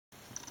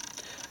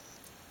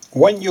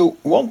when you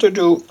want to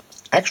do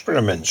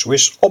experiments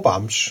with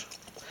Opamps,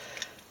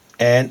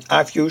 and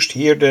I've used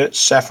here the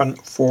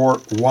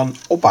 741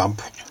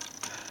 Opamp,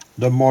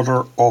 the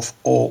mother of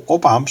all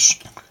Opamps.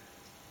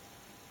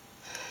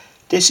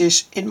 This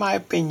is, in my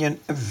opinion,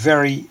 a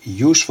very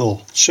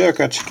useful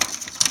circuit,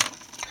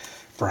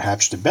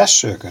 perhaps the best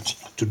circuit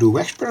to do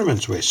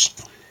experiments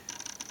with.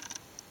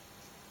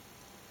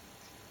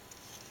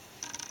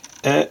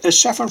 A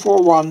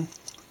 741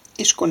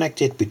 is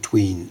connected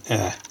between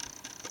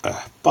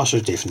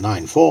positive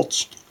 9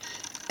 volts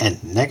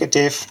and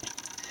negative,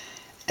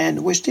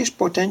 and with this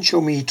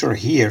potentiometer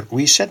here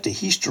we set the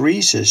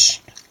hysteresis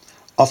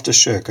of the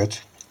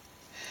circuit.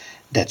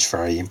 That's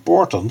very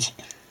important.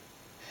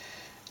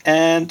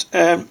 And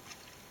the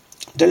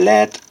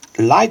LED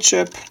lights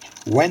up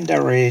when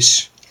there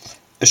is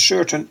a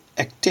certain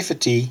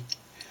activity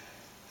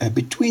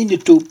between the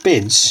two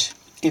pins.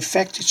 In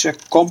fact, it's a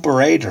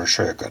comparator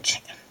circuit.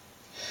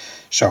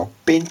 So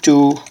pin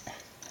 2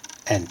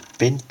 and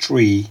pin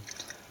 3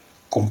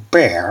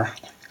 compare,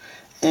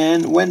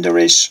 and when there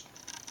is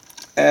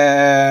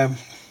a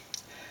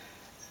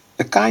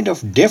kind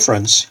of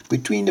difference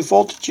between the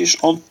voltages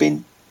on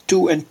pin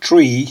 2 and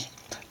 3,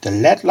 the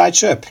LED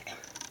lights up.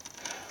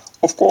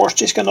 Of course,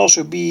 this can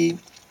also be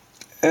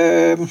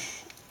a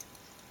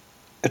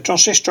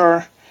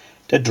transistor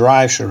that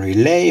drives a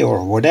relay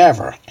or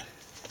whatever.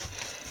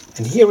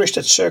 And here is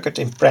that circuit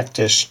in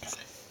practice.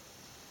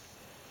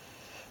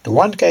 The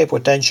 1K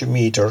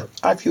potentiometer,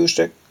 I've used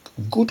a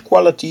good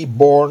quality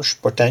Born's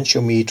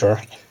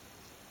potentiometer.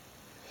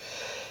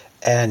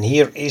 And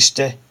here is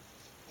the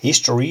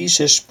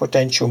hysteresis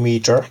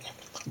potentiometer.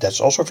 That's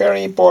also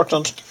very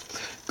important.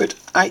 But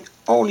I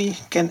only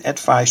can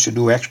advise to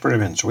do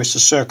experiments with the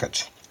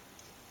circuit.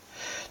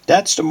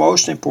 That's the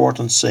most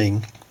important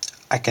thing.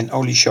 I can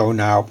only show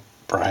now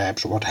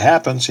perhaps what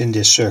happens in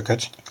this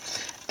circuit.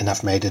 And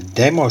I've made a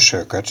demo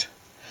circuit.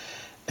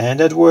 And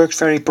that works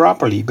very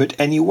properly. But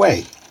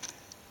anyway,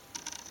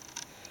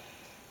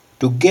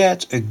 to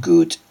get a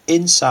good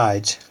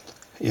insight,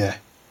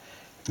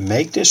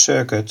 make this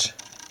circuit,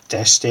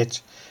 test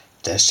it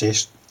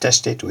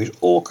with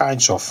all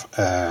kinds of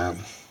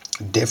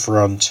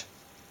different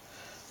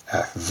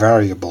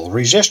variable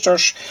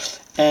resistors,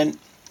 and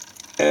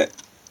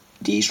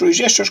these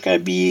resistors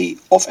can be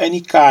of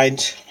any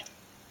kind,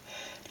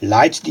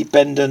 light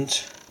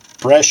dependent,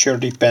 pressure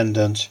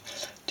dependent.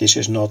 This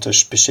is not a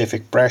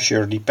specific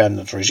pressure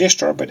dependent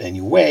resistor, but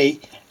anyway,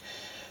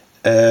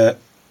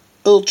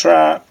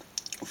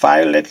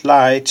 ultraviolet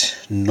light,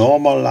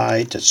 normal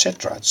light,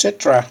 etc.,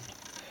 etc.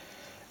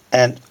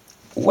 And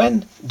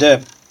when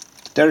there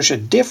is a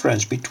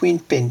difference between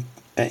pin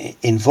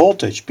in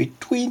voltage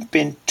between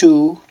pin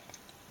 2,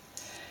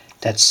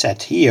 that's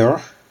set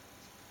here.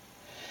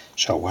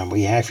 So when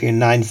we have here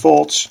 9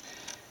 volts,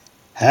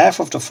 half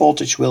of the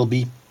voltage will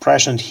be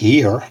present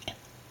here,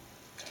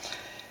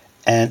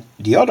 and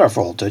the other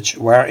voltage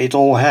where it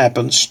all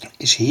happens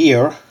is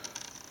here.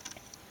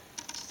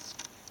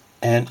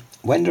 And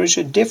when there is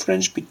a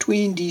difference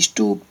between these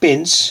two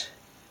pins,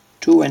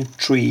 2 and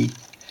 3,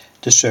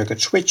 the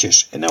circuit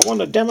switches. And I want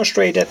to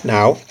demonstrate that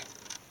now.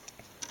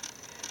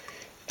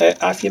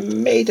 I've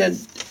made a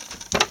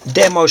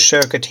demo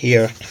circuit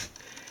here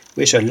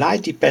with a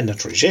light dependent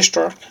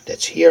resistor,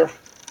 that's here.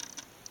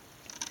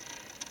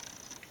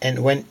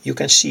 And when you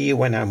can see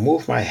when I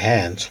move my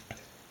hand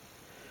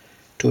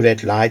to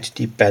that light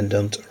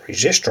dependent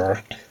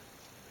resistor,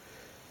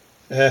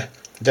 the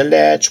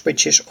LED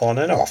switches on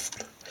and off.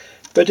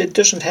 But it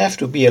doesn't have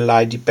to be a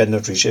light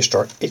dependent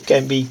resistor. It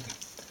can be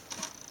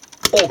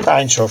all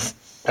kinds of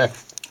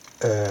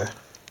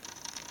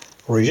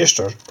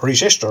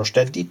resistors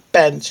that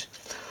depend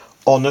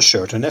on a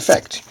certain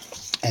effect.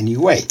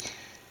 Anyway,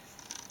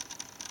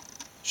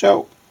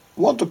 so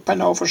want to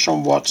pan over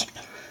somewhat,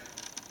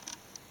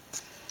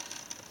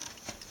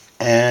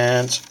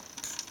 and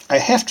I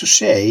have to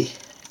say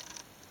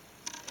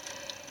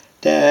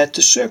that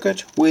the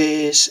circuit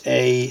with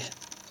a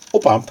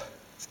Opamp,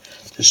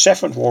 the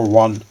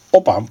 741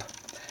 Opamp,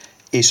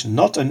 is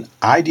not an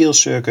ideal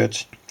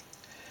circuit.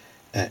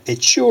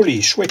 It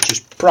surely switches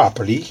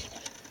properly.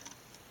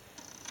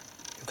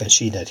 You can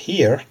see that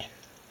here.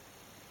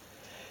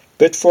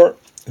 But for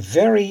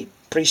very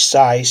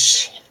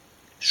precise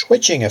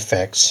switching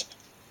effects,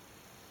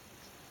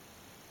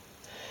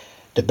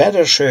 the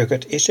better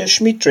circuit is a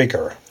Schmidt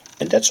trigger,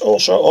 and that's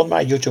also on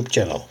my YouTube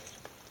channel.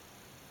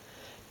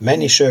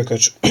 Many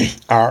circuits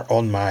are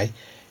on my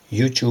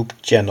YouTube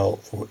channel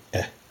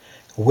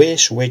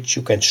with which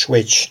you can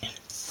switch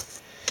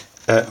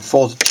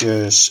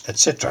voltages,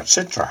 etc.,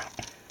 etc.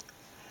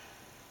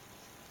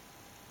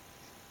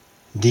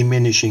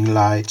 Diminishing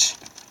light,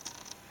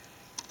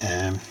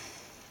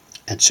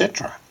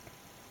 etc.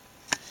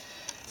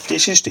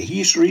 This is the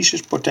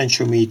hysteresis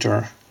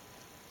potentiometer,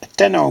 a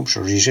 10 ohms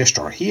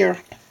resistor here,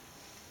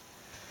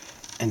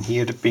 and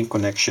here the pin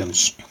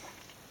connections.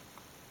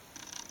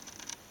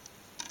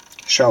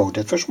 So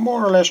that was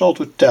more or less all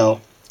to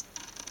tell.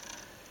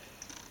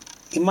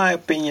 In my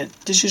opinion,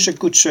 this is a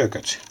good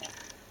circuit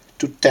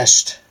to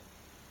test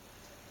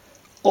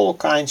all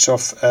kinds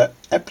of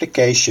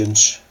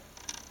applications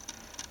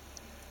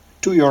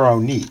to your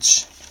own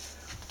needs.